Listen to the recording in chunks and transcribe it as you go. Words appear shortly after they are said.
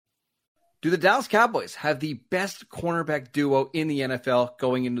Do the Dallas Cowboys have the best cornerback duo in the NFL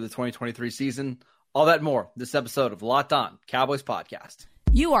going into the 2023 season? All that and more this episode of Locked On Cowboys Podcast.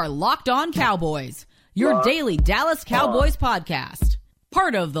 You are Locked On Cowboys, your daily Dallas Cowboys podcast.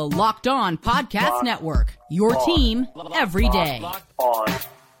 Part of the Locked On Podcast Network, your team every day.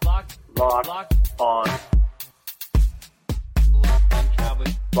 Locked On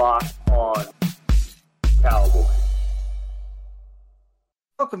Cowboys.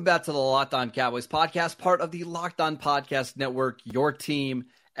 Welcome back to the Locked On Cowboys podcast, part of the Locked On Podcast Network, your team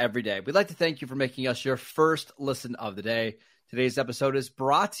every day. We'd like to thank you for making us your first listen of the day. Today's episode is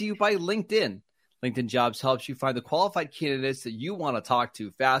brought to you by LinkedIn. LinkedIn Jobs helps you find the qualified candidates that you want to talk to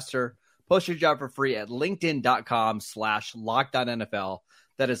faster. Post your job for free at linkedin.com/LockedOnNFL.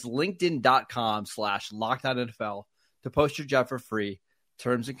 That is linkedin.com/LockedOnNFL to post your job for free.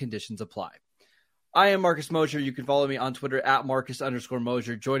 Terms and conditions apply. I am Marcus Mosher. You can follow me on Twitter at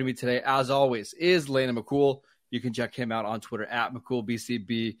Marcus_Mosher. Joining me today, as always, is Landon McCool. You can check him out on Twitter at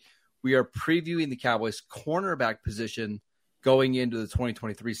McCoolBCB. We are previewing the Cowboys cornerback position going into the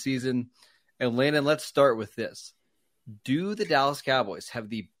 2023 season. And Landon, let's start with this. Do the Dallas Cowboys have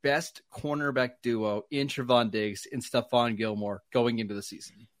the best cornerback duo in Trevon Diggs and Stephon Gilmore going into the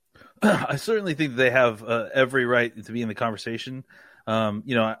season? I certainly think they have every right to be in the conversation.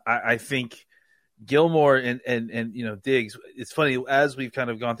 I think Gilmore and Diggs, it's funny, as we've kind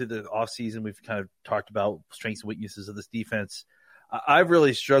of gone through the offseason, we've kind of talked about strengths and weaknesses of this defense. I've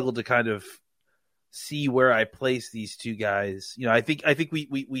really struggled to kind of see where I place these two guys. I think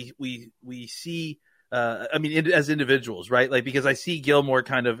we see as individuals, right? Like, because I see Gilmore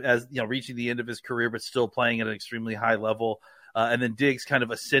kind of as, reaching the end of his career, but still playing at an extremely high level. And then Diggs kind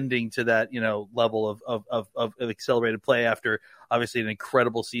of ascending to that, level of accelerated play after obviously an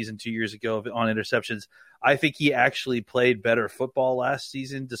incredible season 2 years ago on interceptions. I think he actually played better football last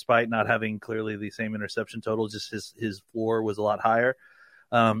season, despite not having clearly the same interception total. Just his floor was a lot higher.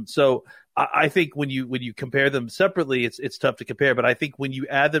 So I think when you compare them separately, it's tough to compare. But I think when you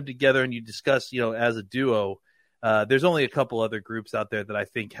add them together and you discuss, as a duo, there's only a couple other groups out there that I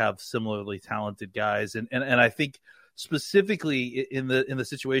think have similarly talented guys, and I think specifically in the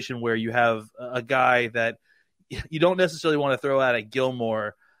situation where you have a guy that you don't necessarily want to throw out at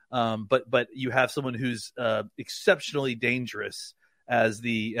Gilmore, but you have someone who's exceptionally dangerous as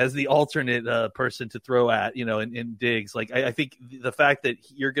the alternate person to throw at, in Diggs. Like, I think the fact that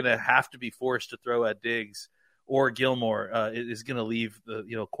you're going to have to be forced to throw at Diggs or Gilmore is going to leave the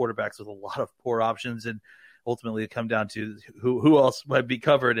quarterbacks with a lot of poor options, and ultimately it come down to who else might be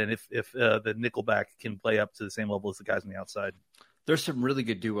covered, and if the nickelback can play up to the same level as the guys on the outside. There's some really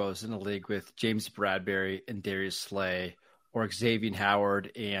good duos in the league with James Bradbury and Darius Slay, or Xavier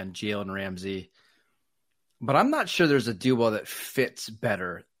Howard and Jalen Ramsey. But I'm not sure there's a duo that fits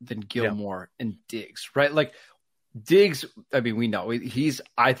better than Gilmore and Diggs, right? Like, Diggs, we know he's,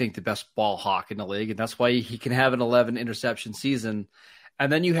 I think, the best ball hawk in the league, and that's why he can have an 11 interception season.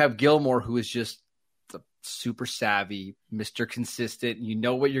 And then you have Gilmore, who is just super savvy, Mr. Consistent. You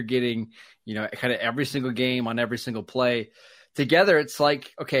know what you're getting, kind of every single game on every single play. Together, it's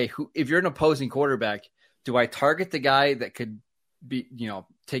like, okay, if you're an opposing quarterback, do I target the guy that could be,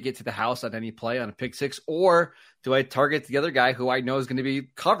 take it to the house on any play on a pick six, or do I target the other guy who I know is going to be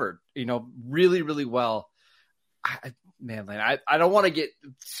covered, really, really well? I don't want to get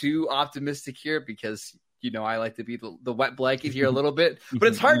too optimistic here because I like to be the wet blanket here a little bit, but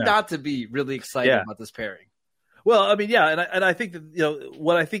it's hard not to be really excited about this pairing. Well, and I think that,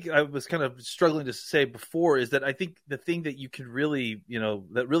 what I think I was kind of struggling to say before is that I think the thing that you could really,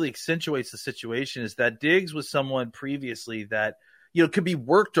 that really accentuates the situation is that Diggs was someone previously that, could be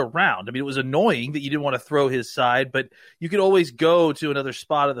worked around. It was annoying that you didn't want to throw his side, but you could always go to another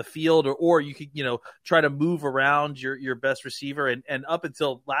spot of the field, or you could, try to move around your best receiver. And up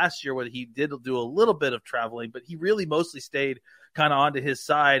until last year, when he did do a little bit of traveling, but he really mostly stayed kind of onto his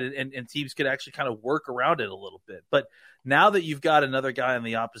side, and teams could actually kind of work around it a little bit. But now that you've got another guy on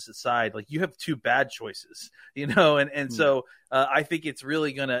the opposite side, like, you have two bad choices, So I think it's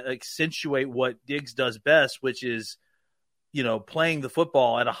really going to accentuate what Diggs does best, which is, playing the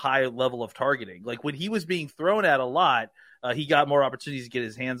football at a high level of targeting. Like, when he was being thrown at a lot, he got more opportunities to get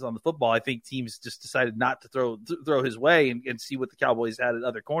his hands on the football. I think teams just decided not to throw his way and see what the Cowboys had at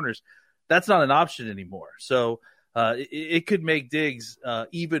other corners. That's not an option anymore. So it could make Diggs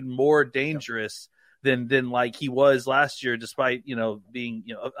even more dangerous than like he was last year, despite being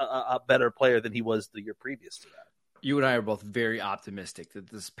a better player than he was the year previous to that. You and I are both very optimistic that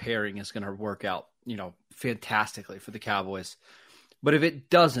this pairing is going to work out, fantastically for the Cowboys. But if it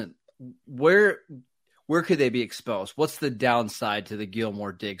doesn't, where could they be exposed? What's the downside to the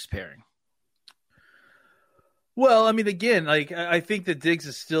Gilmore-Diggs pairing? Well, I mean, again, like I think that Diggs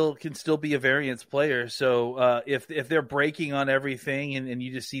can still be a variance player. So if they're breaking on everything and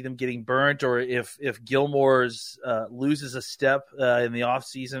you just see them getting burnt, or if Gilmore's loses a step in the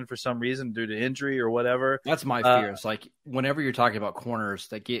offseason for some reason due to injury or whatever, that's my fear. It's like whenever you're talking about corners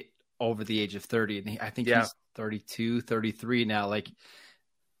that get over the age of 30, and I think he's 32, 33 now, like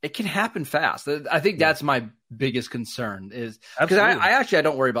it can happen fast. I think that's my biggest concern is because I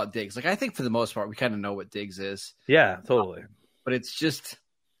don't worry about Diggs. Like I think for the most part, we kind of know what Diggs is. Yeah, totally. But it's just,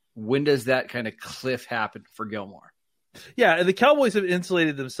 when does that kind of cliff happen for Gilmore? Yeah, and the Cowboys have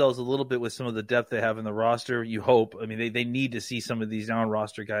insulated themselves a little bit with some of the depth they have in the roster. You hope. I mean, they need to see some of these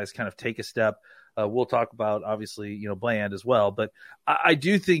non-roster guys kind of take a step. We'll talk about, obviously, Bland as well. But I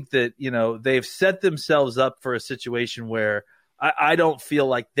do think that, they've set themselves up for a situation where I don't feel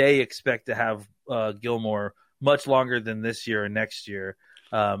like they expect to have Gilmore much longer than this year or next year.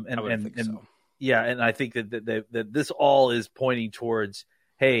 Yeah, and I think that this all is pointing towards,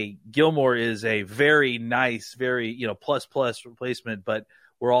 hey, Gilmore is a very nice, very plus replacement, but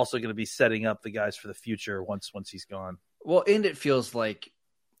we're also going to be setting up the guys for the future once he's gone. Well, and it feels like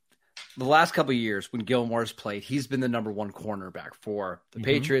the last couple of years when Gilmore's played, he's been the number one cornerback for the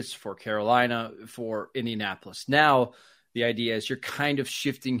Patriots, for Carolina, for Indianapolis. Now the idea is you're kind of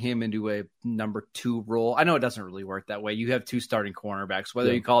shifting him into a number 2 role. I know it doesn't really work that way. You have 2 starting cornerbacks.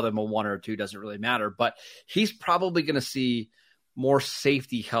 Whether you call them a 1 or a 2 doesn't really matter. But he's probably going to see more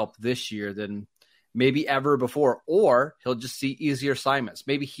safety help this year than maybe ever before, or he'll just see easier assignments.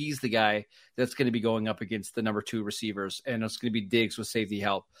 Maybe he's the guy that's going to be going up against the number 2 receivers, and it's going to be Diggs with safety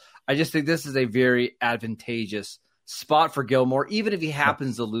help. I just think this is a very advantageous spot for Gilmore. Even if he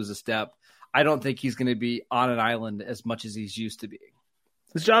happens to lose a step, I don't think he's going to be on an island as much as he's used to being.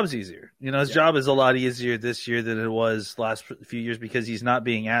 His job's easier. His job is a lot easier this year than it was last few years because he's not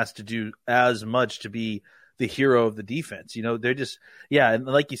being asked to do as much to be the hero of the defense. They're just, and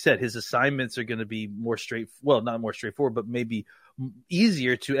like you said, his assignments are going to be not more straightforward, but maybe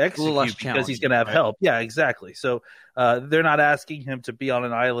easier to execute because he's going to have help. Yeah, exactly. So they're not asking him to be on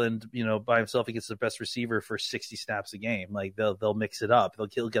an island, by himself against the best receiver for 60 snaps a game. Like they'll mix it up.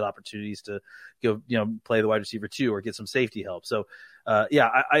 He'll get opportunities to go, play the wide receiver too, or get some safety help. So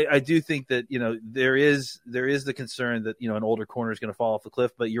I do think that, there is the concern that, an older corner is going to fall off the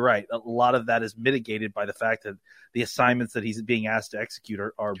cliff, but you're right. A lot of that is mitigated by the fact that the assignments that he's being asked to execute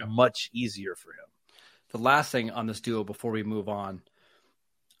are much easier for him. The last thing on this duo before we move on,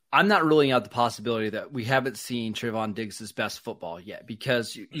 I'm not ruling out the possibility that we haven't seen Trayvon Diggs' best football yet,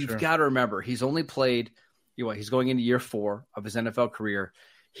 because you've got to remember, he's only played, he's going into year 4 of his NFL career.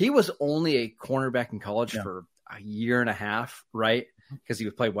 He was only a cornerback in college for a year and a half, right? Because he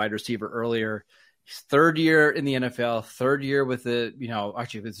would play wide receiver earlier. His 3rd year in the NFL, 3rd year with the,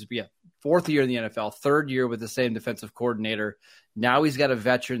 actually this would be a 4th year in the NFL, 3rd year with the same defensive coordinator. Now he's got a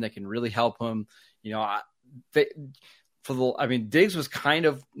veteran that can really help him. Diggs was kind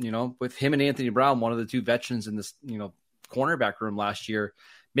of, with him and Anthony Brown, one of the 2 veterans in this, cornerback room last year.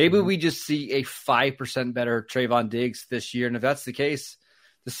 Maybe we just see a 5% better Trayvon Diggs this year. And if that's the case,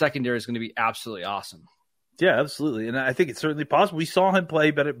 the secondary is going to be absolutely awesome. Yeah, absolutely. And I think it's certainly possible. We saw him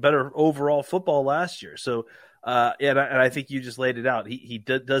play better overall football last year. So, and I think you just laid it out. He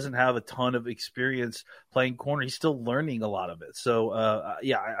doesn't have a ton of experience playing corner. He's still learning a lot of it. So,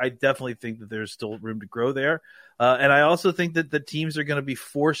 I definitely think that there's still room to grow there. And I also think that the teams are going to be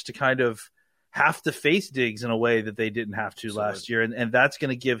forced to kind of have to face Diggs in a way that they didn't have to last year. And that's going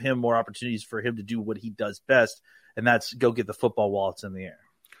to give him more opportunities for him to do what he does best, and that's go get the football while it's in the air.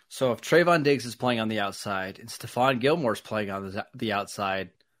 So if Trayvon Diggs is playing on the outside and Stephon Gilmore's playing on the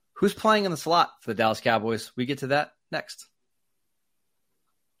outside, who's playing in the slot for the Dallas Cowboys? We get to that next.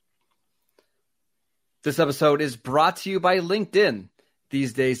 This episode is brought to you by LinkedIn.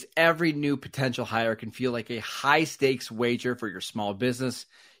 These days, every new potential hire can feel like a high-stakes wager for your small business.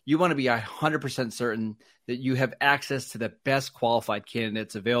 You want to be 100% certain that you have access to the best qualified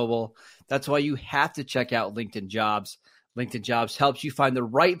candidates available. That's why you have to check out LinkedIn Jobs. LinkedIn Jobs helps you find the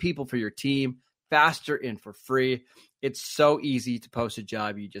right people for your team faster and for free. It's so easy to post a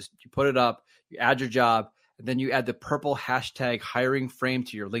job. You put it up, you add your job, and then you add the purple hashtag hiring frame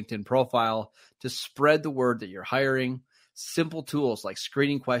to your LinkedIn profile to spread the word that you're hiring. Simple tools like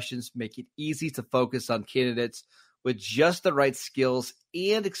screening questions make it easy to focus on candidates with just the right skills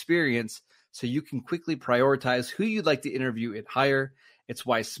and experience so you can quickly prioritize who you'd like to interview and hire. It's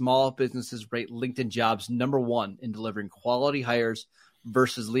why small businesses rate LinkedIn Jobs #1 in delivering quality hires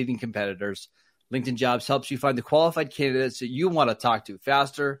versus leading competitors. LinkedIn Jobs helps you find the qualified candidates that you want to talk to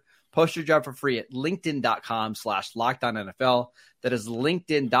faster, Post your job for free at linkedin.com/LockedOnNFL. That is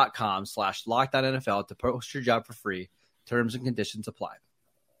linkedin.com/LockedOnNFL to post your job for free. Terms and conditions apply.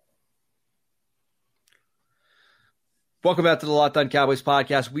 Welcome back to the Locked On Cowboys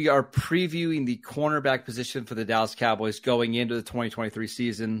podcast. We are previewing the cornerback position for the Dallas Cowboys going into the 2023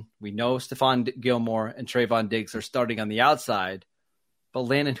 season. We know Stephon Gilmore and Trayvon Diggs are starting on the outside. But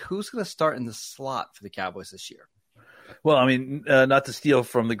Landon, who's going to start in the slot for the Cowboys this year? Well, I mean, not to steal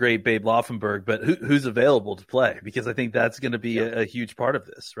from the great Babe Laufenberg, but who's available to play? Because I think that's going to be a huge part of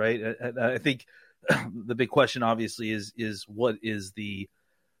this, right? I think the big question, obviously, is what is the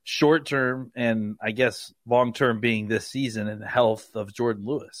short-term and I guess long-term being this season and the health of Jordan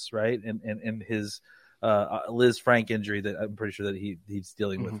Lewis, right? And his Liz Frank injury that I'm pretty sure that he's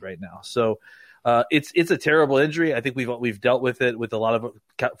dealing with right now. So it's a terrible injury. I think we've dealt with it with a lot of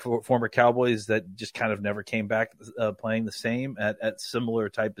former Cowboys that just kind of never came back playing the same at similar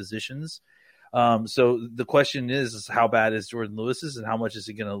type positions. So the question is how bad is Jordan Lewis's and how much is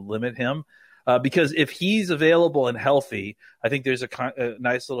it going to limit him? Because if he's available and healthy, I think there's a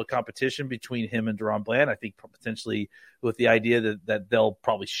nice little competition between him and Deron Bland. I think potentially with the idea that they'll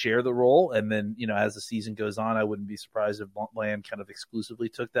probably share the role. And then, as the season goes on, I wouldn't be surprised if Bland kind of exclusively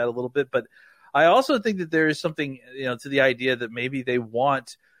took that a little bit. But I also think that there is something, to the idea that maybe they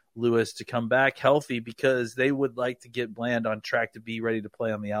want Lewis to come back healthy because they would like to get Bland on track to be ready to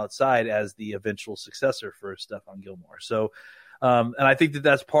play on the outside as the eventual successor for Stephon Gilmore. So, and I think that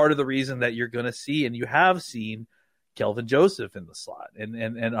that's part of the reason that you're going to see, and you have seen, Kelvin Joseph in the slot and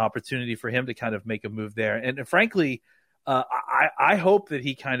an opportunity for him to kind of make a move there. And frankly, I hope that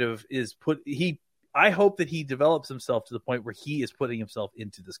he kind of I hope that he develops himself to the point where he is putting himself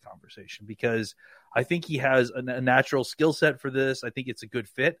into this conversation because I think he has a natural skill set for this. I think it's a good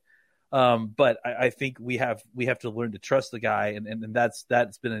fit. But I think we have to learn to trust the guy, and that's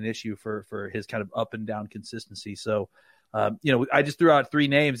been an issue for his kind of up and down consistency. So, I just threw out 3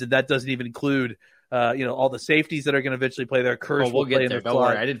 names, and that doesn't even include, all the safeties that are going to eventually play there. Kurtz will play in the Don't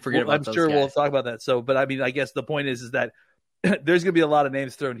worry, I didn't forget about those guys. We'll talk about that. So, but I mean, I guess the point is that there's going to be a lot of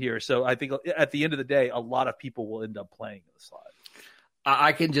names thrown here. So I think at the end of the day, a lot of people will end up playing in the slot.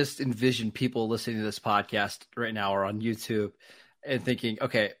 I can just envision people listening to this podcast right now or on YouTube and thinking,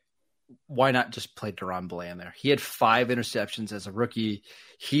 okay, why not just play Deron Bland there? He had 5 interceptions as a rookie.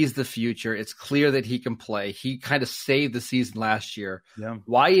 He's the future. It's clear that he can play. He kind of saved the season last year. Yeah.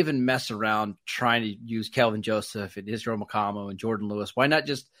 Why even mess around trying to use Kelvin Joseph and Israel Makamu and Jordan Lewis? Why not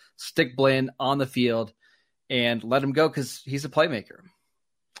just stick Bland on the field and let him go because he's a playmaker?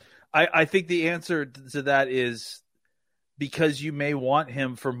 I think the answer to that is because you may want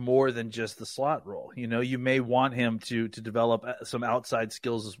him for more than just the slot role. You may want him to develop some outside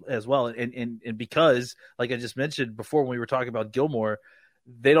skills as well. And because, like I just mentioned before when we were talking about Gilmore,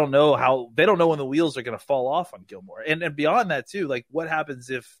 they don't know when the wheels are going to fall off on Gilmore. And beyond that too, like what happens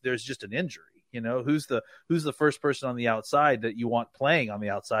if there's just an injury? Who's the first person on the outside that you want playing on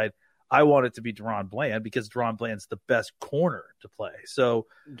the outside? I want it to be Deron Bland because Deron Bland's the best corner to play. So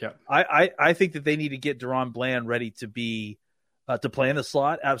yeah. I think that they need to get Deron Bland ready to be to play in the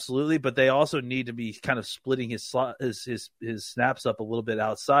slot, absolutely. But they also need to be kind of splitting his slot, his snaps up a little bit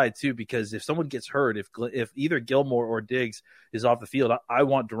outside too, because if someone gets hurt, if either Gilmore or Diggs is off the field, I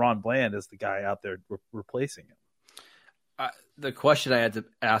want Deron Bland as the guy out there replacing him. The question I had to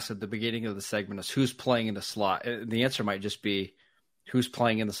ask at the beginning of the segment is who's playing in the slot. And the answer might just be who's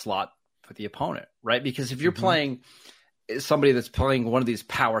playing in the slot for the opponent, right? Because if you're playing somebody that's playing one of these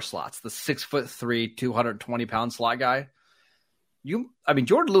power slots, the 6'3", 220-pound slot guy,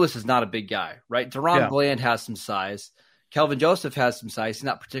 Jordan Lewis is not a big guy, right? Deron Bland has some size. Kelvin Joseph has some size. He's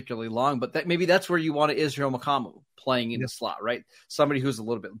not particularly long, but maybe that's where you want Israel Makamu playing in the slot, right? Somebody who's a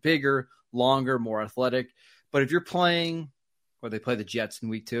little bit bigger, longer, more athletic. But if you're playing, or they play the Jets in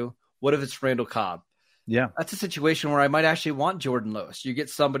week 2, what if it's Randall Cobb? Yeah, that's a situation where I might actually want Jordan Lewis. You get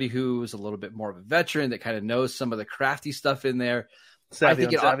somebody who's a little bit more of a veteran that kind of knows some of the crafty stuff in there. Savvy.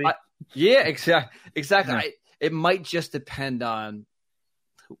 Exactly. Yeah. It might just depend on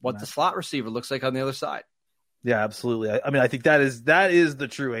what the slot receiver looks like on the other side. Yeah, absolutely. I think that is the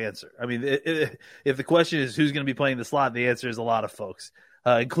true answer. If the question is who's going to be playing the slot, the answer is a lot of folks,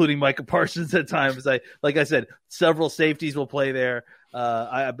 including Micah Parsons at times. Like I said, several safeties will play there.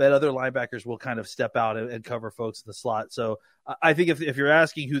 I bet other linebackers will kind of step out and cover folks in the slot. So I think if you're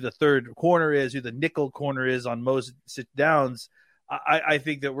asking who the third corner is, who the nickel corner is on most sit downs, I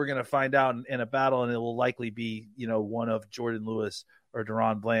think that we're going to find out in a battle, and it will likely be, one of Jordan Lewis or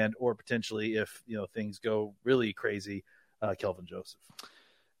Deron Bland, or potentially if, things go really crazy, Kelvin Joseph.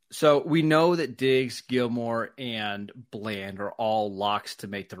 So we know that Diggs, Gilmore, and Bland are all locks to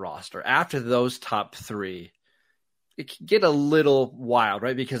make the roster. After those top three, it can get a little wild,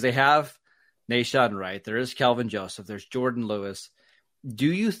 right? Because they have Nahshon Wright, there is Kelvin Joseph, there's Jordan Lewis.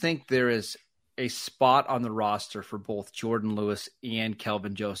 Do you think there is a spot on the roster for both Jordan Lewis and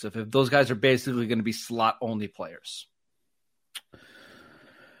Kelvin Joseph if those guys are basically going to be slot-only players?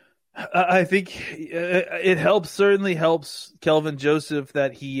 I think it certainly helps Kelvin Joseph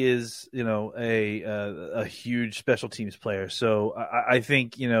that he is, a huge special teams player. So I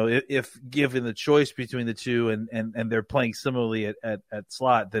think, if given the choice between the two and they're playing similarly at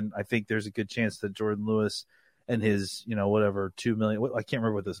slot, then I think there's a good chance that Jordan Lewis and his, whatever, $2 million, I can't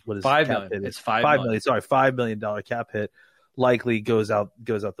remember what his $5 cap million. hit It's is. $5 million. Sorry, $5 million cap hit likely goes out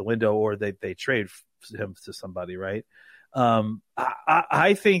the window, or they trade him to somebody, right?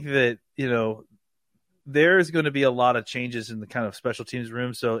 I think that, there's going to be a lot of changes in the kind of special teams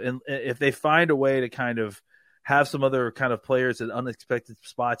room. So if they find a way to kind of have some other kind of players at unexpected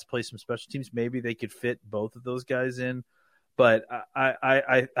spots, play some special teams, maybe they could fit both of those guys in. But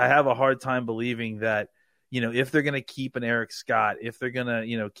I have a hard time believing that, if they're going to keep an Eric Scott, if they're going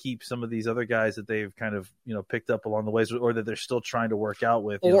to, keep some of these other guys that they've kind of, picked up along the ways, or that they're still trying to work out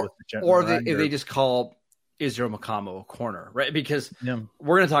with. Or if they just call Israel Makamo a corner, right? Because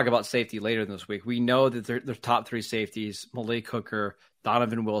we're going to talk about safety later in this week. We know that their top three safeties, Malik Hooker,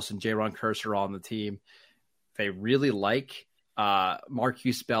 Donovan Wilson, Jaron Kearse are on the team. They really like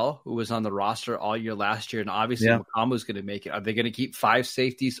Marquise Bell, who was on the roster all year last year, and obviously Makamo's going to make it. Are they going to keep 5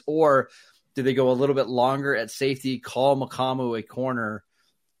 safeties, or do they go a little bit longer at safety, call Makamo a corner,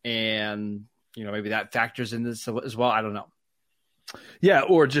 and maybe that factors in this as well? I don't know. Yeah,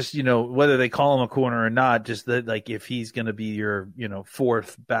 or just, whether they call him a corner or not, just that, like, if he's going to be your,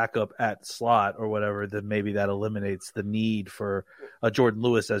 fourth backup at slot or whatever, then maybe that eliminates the need for a Jordan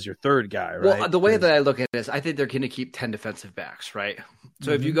Lewis as your third guy, right? Well, the way that I look at it is I think they're going to keep 10 defensive backs, right?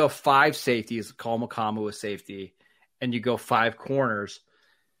 So if you go 5 safeties, call Makamu a safety, and you go 5 corners,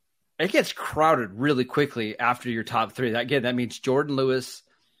 it gets crowded really quickly after your top 3. That means Jordan Lewis,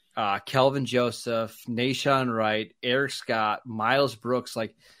 Kelvin Joseph, Nahshon Wright, Eric Scott, Miles Brooks.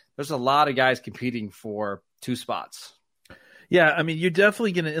 Like, there's a lot of guys competing for 2 spots. Yeah, I mean, you're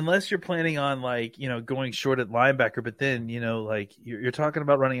definitely going to, unless you're planning on, like, going short at linebacker, but then, like, you're talking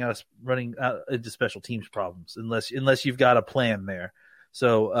about running out into special teams problems, unless you've got a plan there.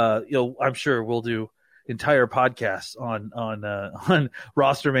 So, I'm sure we'll do entire podcasts on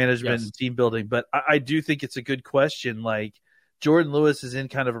roster management and team building, but I do think it's a good question. Like, Jordan Lewis is in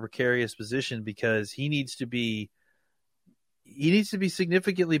kind of a precarious position because he needs to be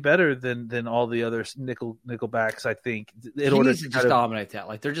significantly better than all the other nickel backs, I think. He needs to just dominate that.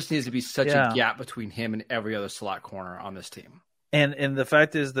 Like, there just needs to be such a gap between him and every other slot corner on this team. And the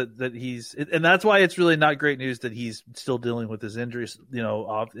fact is that he's, and that's why it's really not great news that he's still dealing with his injuries, in the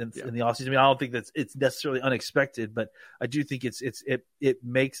offseason. I mean, I don't think it's necessarily unexpected, but I do think it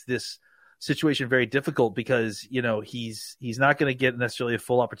makes this situation very difficult because, he's not going to get necessarily a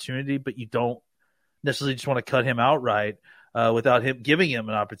full opportunity, but you don't necessarily just want to cut him outright without him giving him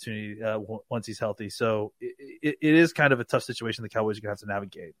an opportunity once he's healthy. So it is kind of a tough situation the Cowboys are going to have to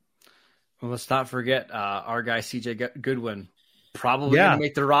navigate. Well, let's not forget our guy CJ Goodwin probably going to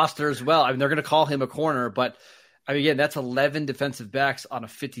make the roster as well. I mean, they're going to call him a corner, but I mean, again, that's 11 defensive backs on a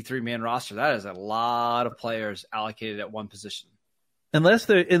 53-man roster. That is a lot of players allocated at one position. Unless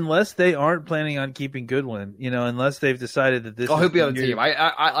they aren't planning on keeping Goodwin, unless they've decided that this. Oh, he'll be on the team.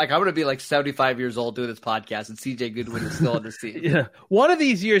 I'm going to be like 75 years old doing this podcast, and CJ Goodwin is still on the team. Yeah, one of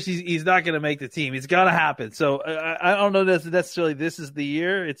these years he's not going to make the team. It's got to happen. So I don't know necessarily this is the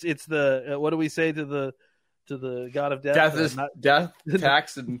year. It's the what do we say to the god of death? Death,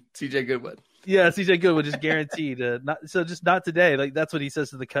 tax, and CJ Goodwin. Yeah, CJ Goodwin just guaranteed. Just not today. Like, that's what he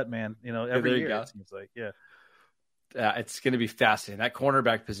says to the cut man. Every year it seems like. Yeah. It's going to be fascinating. That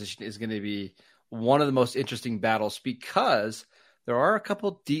cornerback position is going to be one of the most interesting battles because there are a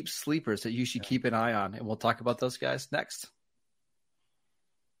couple deep sleepers that you should keep an eye on, and we'll talk about those guys next.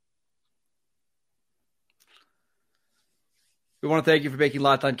 We want to thank you for making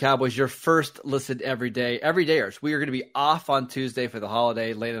Locked On Cowboys your first listen every day. Every dayers. We are going to be off on Tuesday for the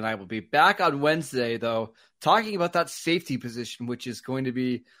holiday. Lane and I will be back on Wednesday, though, talking about that safety position, which is going to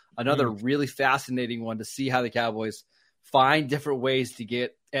be another really fascinating one to see how the Cowboys find different ways to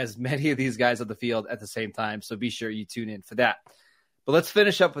get as many of these guys on the field at the same time. So be sure you tune in for that. But let's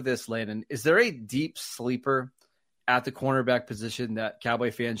finish up with this, Landon. Is there a deep sleeper at the cornerback position that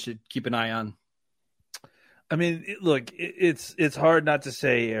Cowboy fans should keep an eye on? I mean, look, it's hard not to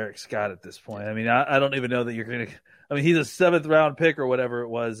say Eric Scott at this point. I mean, I don't even know that you're going to I mean, he's a 7th round pick or whatever it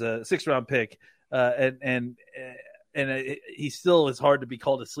was, a 6th round pick. He still is hard to be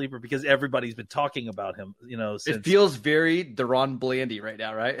called a sleeper because everybody's been talking about him, since. It feels very Deron Blandy right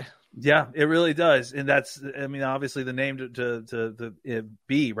now, right? Yeah, it really does. And that's, I mean, obviously the name to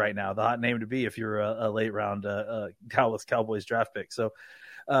be right now, the hot name to be if you're a late round Dallas Cowboys draft pick. So,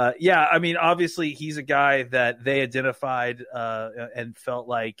 yeah, I mean, obviously he's a guy that they identified and felt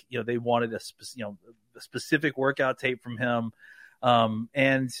like, they wanted a specific workout tape from him.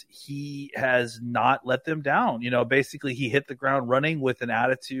 And he has not let them down. Basically he hit the ground running with an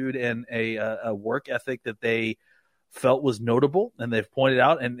attitude and a work ethic that they felt was notable, and they've pointed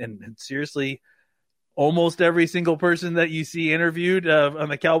out, and seriously, almost every single person that you see interviewed on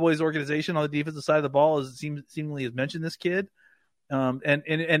the Cowboys organization on the defensive side of the ball seemingly has mentioned this kid. And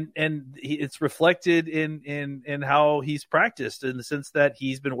it's reflected in how he's practiced, in the sense that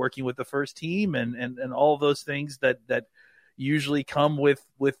he's been working with the first team and all of those things that usually come with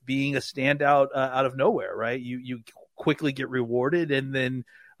being a standout out of nowhere, right? You quickly get rewarded, and then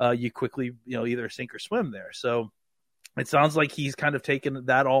you quickly, either sink or swim there. So it sounds like he's kind of taken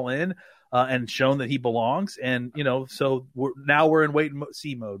that all in and shown that he belongs. And, so we're in wait and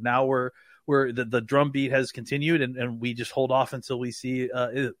see mode. Now the drumbeat has continued, and we just hold off until we see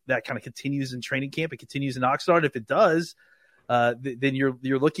that kind of continues in training camp. It continues in Oxnard. If it does, then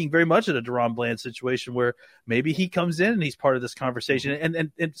you're looking very much at a Deron Bland situation where maybe he comes in and he's part of this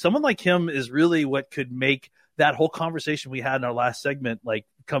conversation. And someone like him is really what could make that whole conversation we had in our last segment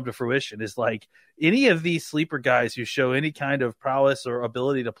come to fruition. Is like any of these sleeper guys who show any kind of prowess or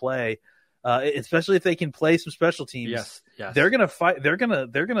ability to play, especially if they can play some special teams. Yes. They're gonna fight. They're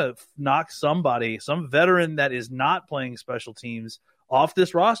gonna knock some veteran that is not playing special teams off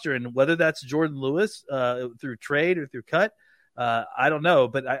this roster, and whether that's Jordan Lewis through trade or through cut. I don't know,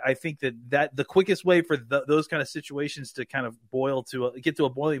 but I think that the quickest way for those kind of situations to kind of get to a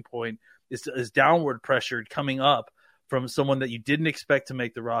boiling point is downward pressure coming up from someone that you didn't expect to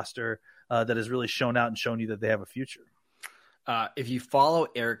make the roster, that has really shown out and shown you that they have a future. If you follow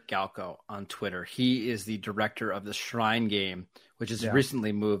Eric Galco on Twitter, he is the director of the Shrine Game, which has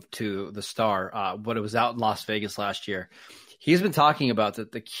recently moved to the Star, but it was out in Las Vegas last year. He's been talking about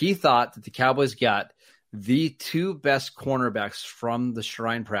that he thought that the Cowboys got the 2 best cornerbacks from the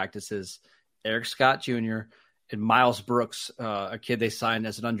Shrine practices, Eric Scott Jr. and Miles Brooks, a kid they signed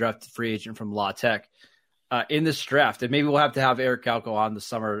as an undrafted free agent from La Tech, in this draft. And maybe we'll have to have Eric Galco on this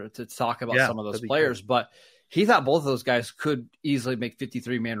summer to talk about some of those players. Cool. But he thought both of those guys could easily make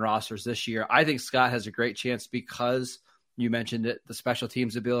 53-man rosters this year. I think Scott has a great chance because you mentioned it, the special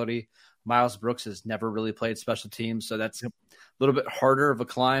teams ability. Miles Brooks has never really played special teams, so that's a little bit harder of a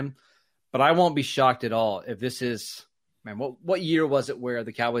climb. But I won't be shocked at all if this is, what year was it where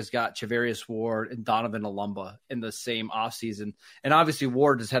the Cowboys got Chavarius Ward and Donovan Alumba in the same offseason? And obviously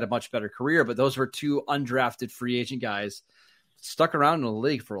Ward has had a much better career, but those were 2 undrafted free agent guys stuck around in the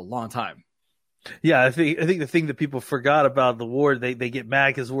league for a long time. Yeah, I think the thing that people forgot about the Ward, they get mad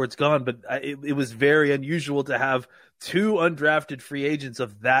because Ward's gone, but it was very unusual to have 2 undrafted free agents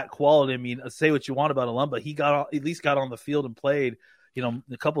of that quality. I mean, say what you want about Alumba, he at least got on the field and played,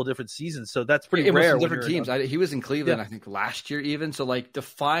 a couple of different seasons. So that's pretty rare. Different teams. He was in Cleveland, I think, last year even. So to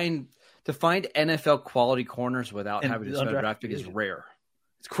find NFL quality corners without having to draft pick is rare.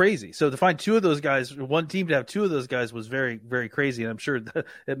 It's crazy. So to find 2 of those guys, one team to have 2 of those guys was very, very crazy. And I'm sure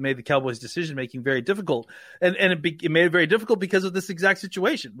it made the Cowboys' decision-making very difficult. And it made it very difficult because of this exact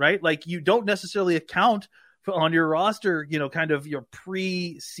situation, right? Like you don't necessarily account on your roster, kind of your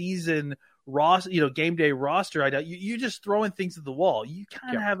pre-season roster, game day roster. You just throwing things at the wall. You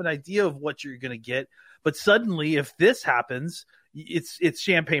kind of have an idea of what you're going to get. But suddenly if this happens, it's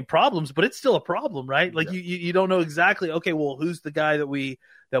champagne problems, but it's still a problem, right? Like you don't know exactly, okay, well, who's the guy that we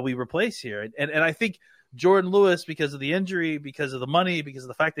replace here? And I think Jordan Lewis, because of the injury, because of the money, because of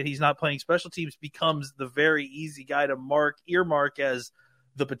the fact that he's not playing special teams, becomes the very easy guy to earmark as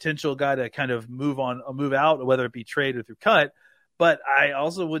the potential guy to kind of move out, whether it be trade or through cut. But I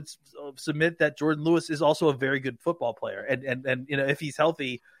also would submit that Jordan Lewis is also a very good football player, and if he's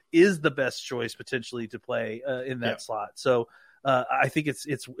healthy, is the best choice potentially to play in that slot. So I think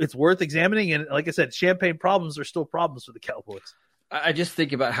it's worth examining. And like I said, champagne problems are still problems for the Cowboys. I just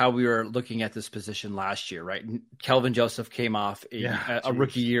think about how we were looking at this position last year, right? Kelvin Joseph came off a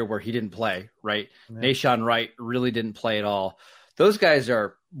rookie year where he didn't play, right? Yeah. Nahshon Wright really didn't play at all. Those guys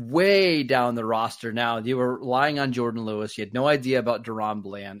are way down the roster now. You were relying on Jordan Lewis. You had no idea about Deron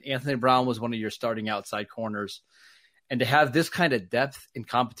Bland. Anthony Brown was one of your starting outside corners. And to have this kind of depth in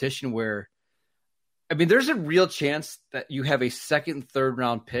competition where, there's a real chance that you have a second, third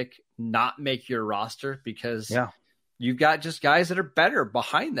round pick not make your roster because you've got just guys that are better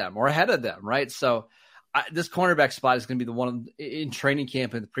behind them or ahead of them, right? So this cornerback spot is going to be the one in training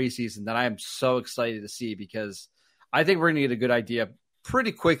camp in the preseason that I am so excited to see, because I think we're going to get a good idea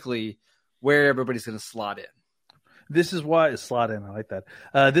pretty quickly where everybody's going to slot in. This is why slot in. I like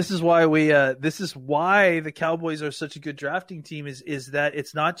that. This is why the Cowboys are such a good drafting team is that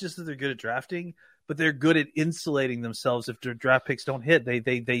it's not just that they're good at drafting, but they're good at insulating themselves if their draft picks don't hit.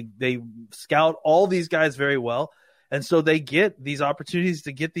 They scout all these guys very well. And so they get these opportunities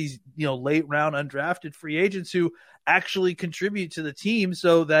to get these, late round undrafted free agents who actually contribute to the team,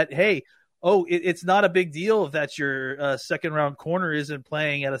 so that, hey, it's not a big deal if that's your second round corner isn't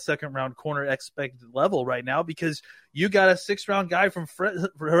playing at a second round corner expected level right now, because you got a 6th round guy from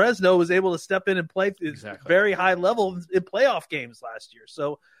Fresno was able to step in and play very high level in playoff games last year.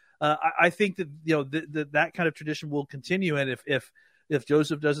 So I think that that kind of tradition will continue. And if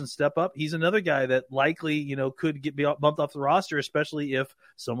Joseph doesn't step up, he's another guy that likely, could be bumped off the roster, especially if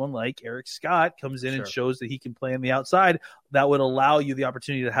someone like Eric Scott comes in and shows that he can play on the outside. That would allow you the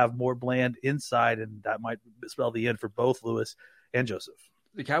opportunity to have more Bland inside, and that might spell the end for both Lewis and Joseph.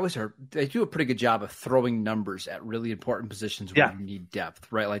 The Cowboys they do a pretty good job of throwing numbers at really important positions where you need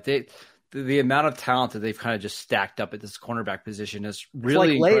depth, right? Like the amount of talent that they've kind of just stacked up at this cornerback position is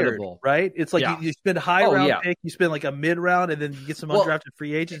really incredible, right? It's like you spend a high round pick, you spend like a mid round, and then you get some undrafted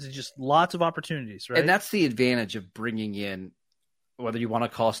free agents, and just lots of opportunities, right? And that's the advantage of bringing in, whether you want to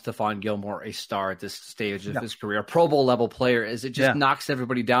call Stephon Gilmore a star at this stage of his career, a Pro Bowl level player, is it just knocks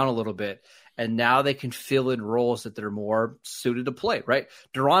everybody down a little bit. And now they can fill in roles that they're more suited to play, right?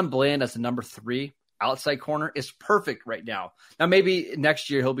 Deron Bland as the number 3 outside corner is perfect right now. Now, maybe next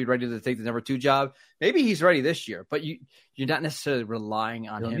year he'll be ready to take the number 2 job. Maybe he's ready this year, but you're not necessarily relying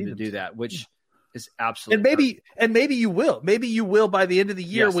on him to do that, which is absolutely and maybe you will. Maybe you will by the end of the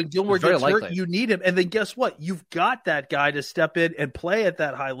year when Gilmore gets hurt, you need him. And then guess what? You've got that guy to step in and play at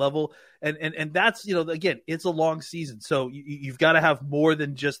that high level. And that's, again, it's a long season. So you've got to have more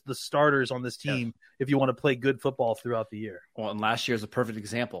than just the starters on this team if you want to play good football throughout the year. Well, and last year is a perfect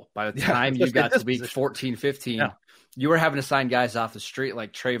example. By the time you got to week 14, 15, you were having to sign guys off the street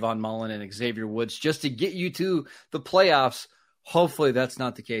like Trayvon Mullen and Xavier Woods just to get you to the playoffs. Hopefully that's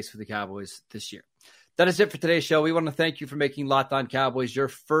not the case for the Cowboys this year. That is it for today's show. We want to thank you for making Locked On Cowboys your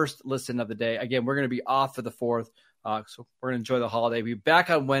first listen of the day. Again, we're going to be off for the 4th, so we're going to enjoy the holiday. We'll be back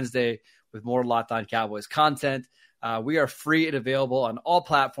on Wednesday with more Locked On Cowboys content. We are free and available on all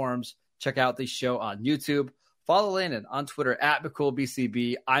platforms. Check out the show on YouTube. Follow Landon on Twitter at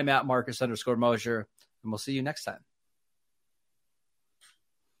McCoolBCB. I'm at Marcus_Mosher, and we'll see you next time.